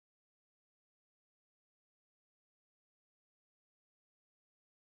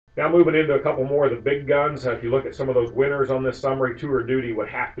Now moving into a couple more of the big guns. If you look at some of those winners on this summary, Tour Duty would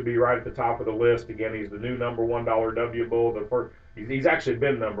have to be right at the top of the list. Again, he's the new number one $W bull. He's actually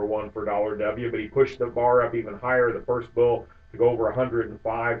been number one for $W, but he pushed the bar up even higher. The first bull to go over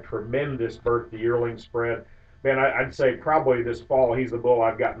 105. Tremendous birth to yearling spread. Man, I'd say probably this fall he's the bull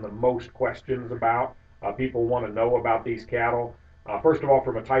I've gotten the most questions about. People want to know about these cattle. First of all,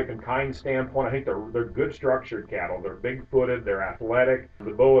 from a type and kind standpoint, I think they're good structured cattle. They're big footed, they're athletic.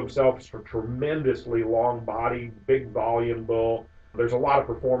 The bull himself is a tremendously long bodied, big volume bull. There's a lot of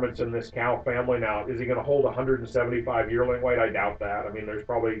performance in this cow family. Now, is he going to hold 175 yearling weight? I doubt that. I mean, he's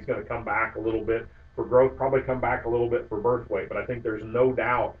going to come back a little bit for growth, probably come back a little bit for birth weight, but I think there's no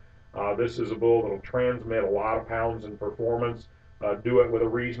doubt this is a bull that'll transmit a lot of pounds in performance, do it with a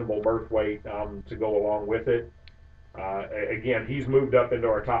reasonable birth weight to go along with it. Again, he's moved up into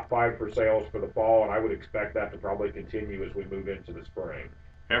our top 5 for sales for the fall, and I would expect that to probably continue as we move into the spring.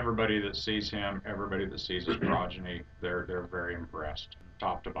 Everybody that sees him, everybody that sees his progeny, they're very impressed,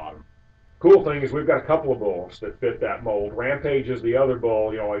 top to bottom. Cool thing is we've got a couple of bulls that fit that mold. Rampage is the other bull.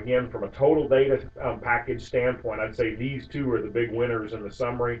 Again, from a total data package standpoint, I'd say these two are the big winners in the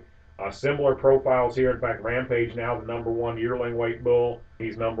summary. Similar profiles here. In fact, Rampage now the number one yearling weight bull.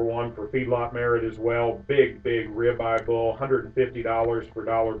 He's number one for feedlot merit as well. Big ribeye bull, $150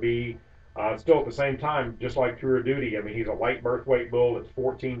 for $B. Still at the same time, just like Tour Duty, I mean, he's a light birth weight bull that's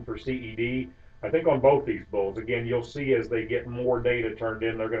 14 for CED. I think on both these bulls, again, you'll see as they get more data turned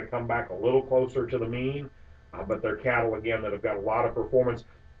in, they're going to come back a little closer to the mean, but they're cattle, again, that have got a lot of performance.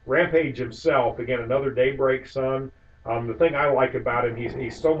 Rampage himself, again, another daybreak son. The thing I like about him,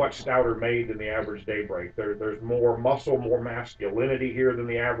 he's so much stouter made than the average daybreak. There's more muscle, more masculinity here than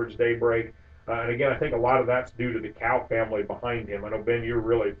the average daybreak. And again, I think a lot of that's due to the cow family behind him. I know, Ben, you're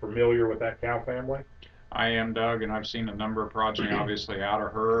really familiar with that cow family. I am, Doug, and I've seen a number of progeny obviously out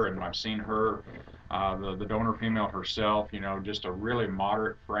of her, and I've seen her, the donor female herself, just a really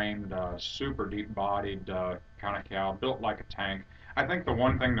moderate framed, super deep bodied kind of cow, built like a tank. I think the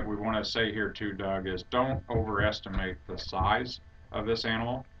one thing that we want to say here too, Doug, is don't overestimate the size of this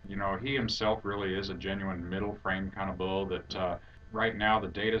animal. He himself really is a genuine middle frame kind of bull that right now the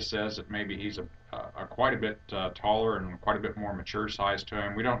data says that maybe he's a quite a bit taller and quite a bit more mature size to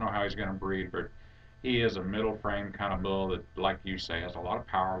him. We don't know how he's going to breed, but he is a middle frame kind of bull that, like you say, has a lot of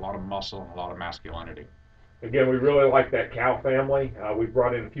power, a lot of muscle, and a lot of masculinity. Again, we really like that cow family. We've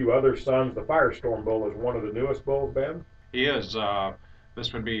brought in a few other sons. The Firestorm bull is one of the newest bulls, Ben. He is.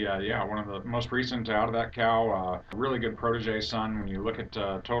 This would be, one of the most recent out of that cow. Really good protege son. When you look at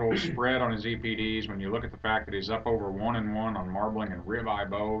total spread on his EPDs, when you look at the fact that he's up over 1-1 on marbling and ribeye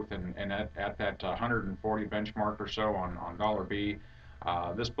both, and at that 140 benchmark or so on $B.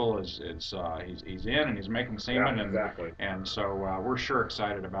 This bull he's in and he's making semen, yeah, exactly. and so we're sure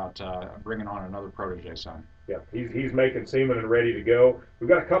excited about bringing on another protege son. Yeah, he's making semen and ready to go. We've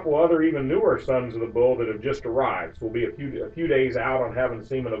got a couple other even newer sons of the bull that have just arrived. So we'll be a few days out on having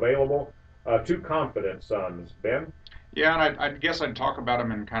semen available. 2 confident sons, Ben. Yeah, and I guess I'd talk about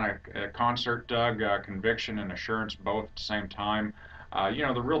them in kind of concert, Doug. Conviction and assurance both at the same time.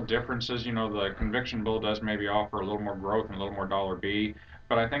 The real difference is, the conviction bull does maybe offer a little more growth and a little more $B,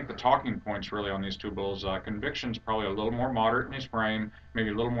 but I think the talking points really on these two bulls, conviction's probably a little more moderate in his frame, maybe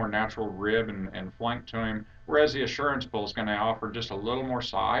a little more natural rib and flank to him, whereas the assurance bull is going to offer just a little more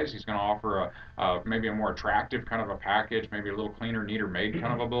size. He's going to offer maybe a more attractive kind of a package, maybe a little cleaner, neater made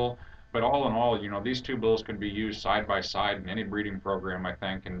kind of a bull. But all in all, these two bulls could be used side by side in any breeding program, I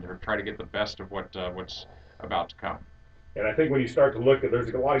think, and try to get the best of what's about to come. And I think when you start to look at, there's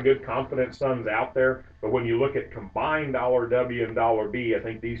a lot of good confident sons out there, but when you look at combined $W and $B, I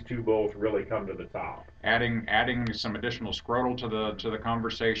think these two bulls really come to the top. Adding some additional scrotal to the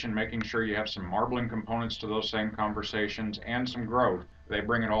conversation, making sure you have some marbling components to those same conversations, and some growth. They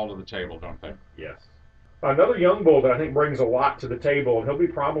bring it all to the table, don't they? Yes. Another young bull that I think brings a lot to the table, and he'll be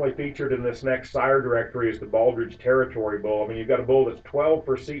prominently featured in this next sire directory, is the Baldridge Territory bull. I mean, you've got a bull that's 12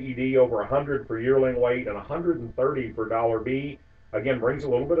 for CED, over 100 for yearling weight, and 130 for $B. Again, brings a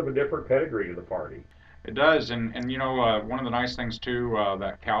little bit of a different pedigree to the party. It does, and one of the nice things too,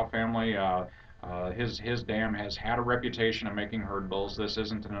 that cow family, his dam has had a reputation of making herd bulls. This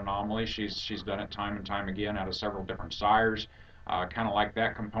isn't an anomaly. She's done it time and time again out of several different sires. Kind of like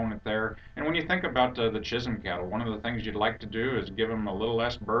that component there. And when you think about the Chisholm cattle, one of the things you'd like to do is give them a little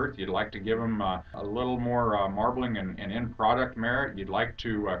less birth. You'd like to give them a little more marbling and end product merit. You'd like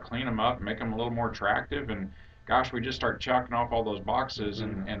to clean them up, make them a little more attractive. And gosh, we just start chalking off all those boxes,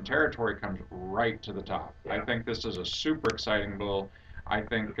 and Territory comes right to the top. Yeah. I think this is a super exciting bull. I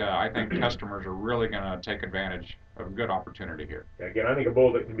think customers are really going to take advantage of a good opportunity here. Again, I think a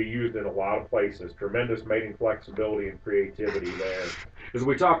bull that can be used in a lot of places. Tremendous mating flexibility and creativity there. As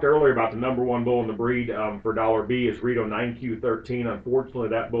we talked earlier about the number one bull in the breed for $B is Rito 9Q13. Unfortunately,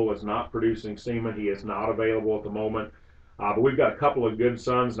 that bull is not producing semen. He is not available at the moment. But we've got a couple of good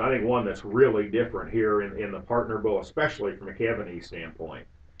sons, and I think one that's really different here in the partner bull, especially from a Kevinese standpoint.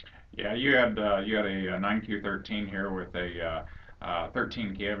 Yeah, you had a 9Q13 here with a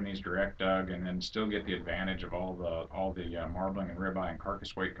 13 Kevinese direct dug, and then still get the advantage of all the marbling and ribeye and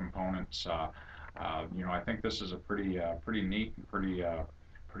carcass weight components. You know, I think this is a pretty neat and pretty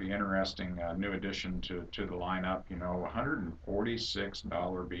interesting new addition to the lineup. You know,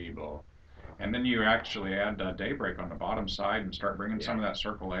 $146 B bull. And then you actually add Daybreak on the bottom side and start bringing some of that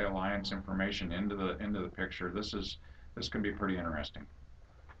Circle A Alliance information into the picture. This could be pretty interesting.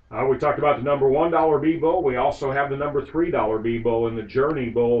 We talked about the number $1 B bull. We also have the number $3 B bull in the Journey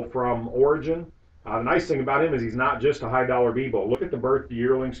bull from Origin. The nice thing about him is he's not just a high dollar B bull. Look at the birth to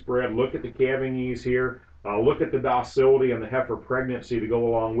yearling spread. Look at the calving ease here. Look at the docility and the heifer pregnancy to go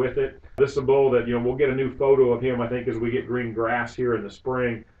along with it. This is a bull that, you know, we'll get a new photo of him, I think, as we get green grass here in the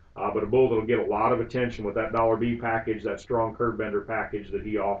spring. But a bull that'll get a lot of attention with that $B package, that strong curve bender package that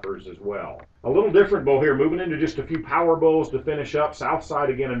he offers as well. A little different bull here, moving into just a few power bulls to finish up.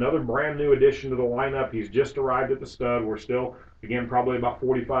 Southside, again, another brand new addition to the lineup. He's just arrived at the stud. We're still, again, probably about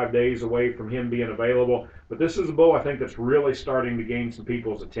 45 days away from him being available. But this is a bull, I think, that's really starting to gain some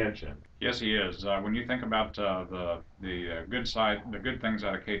people's attention. Yes, he is. When you think about the good side, the good things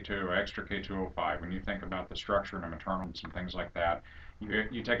out of K2 or extra K205, when you think about the structure and the maternal and some things like that,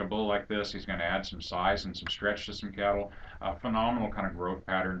 you take a bull like this, he's going to add some size and some stretch to some cattle. Phenomenal kind of growth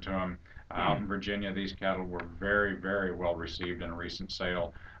pattern to him. Out in Virginia, these cattle were very well received in a recent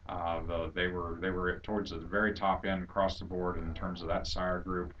sale. They were towards the very top end across the board in terms of that sire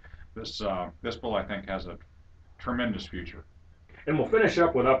group. This bull, I think, has a tremendous future. And we'll finish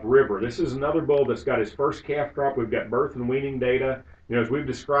up with Upriver. This is another bull that's got his first calf crop. We've got birth and weaning data. You know, as we've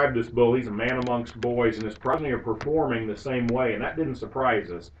described this bull, he's a man amongst boys, and his progeny are performing the same way, and that didn't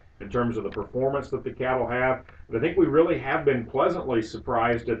surprise us in terms of the performance that the cattle have. But I think we really have been pleasantly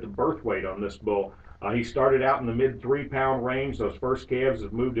surprised at the birth weight on this bull. He started out in the mid 3-pound range. Those first calves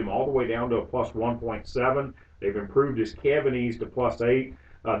have moved him all the way down to a plus 1.7. They've improved his calving to plus 8.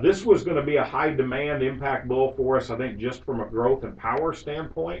 This was going to be a high demand impact bull for us, I think, just from a growth and power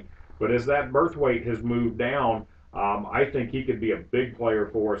standpoint. But as that birth weight has moved down, I think he could be a big player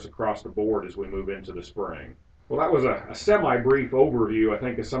for us across the board as we move into the spring. Well, that was a semi-brief overview, I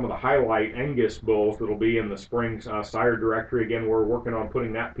think, of some of the highlight Angus bulls that will be in the spring sire directory. Again, we're working on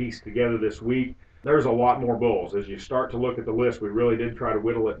putting that piece together this week. There's a lot more bulls. As you start to look at the list, we really did try to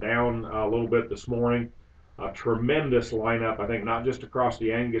whittle it down a little bit this morning. A tremendous lineup, I think, not just across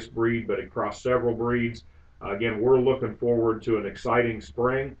the Angus breed, but across several breeds. Again, we're looking forward to an exciting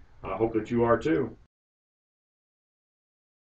spring. I hope that you are too.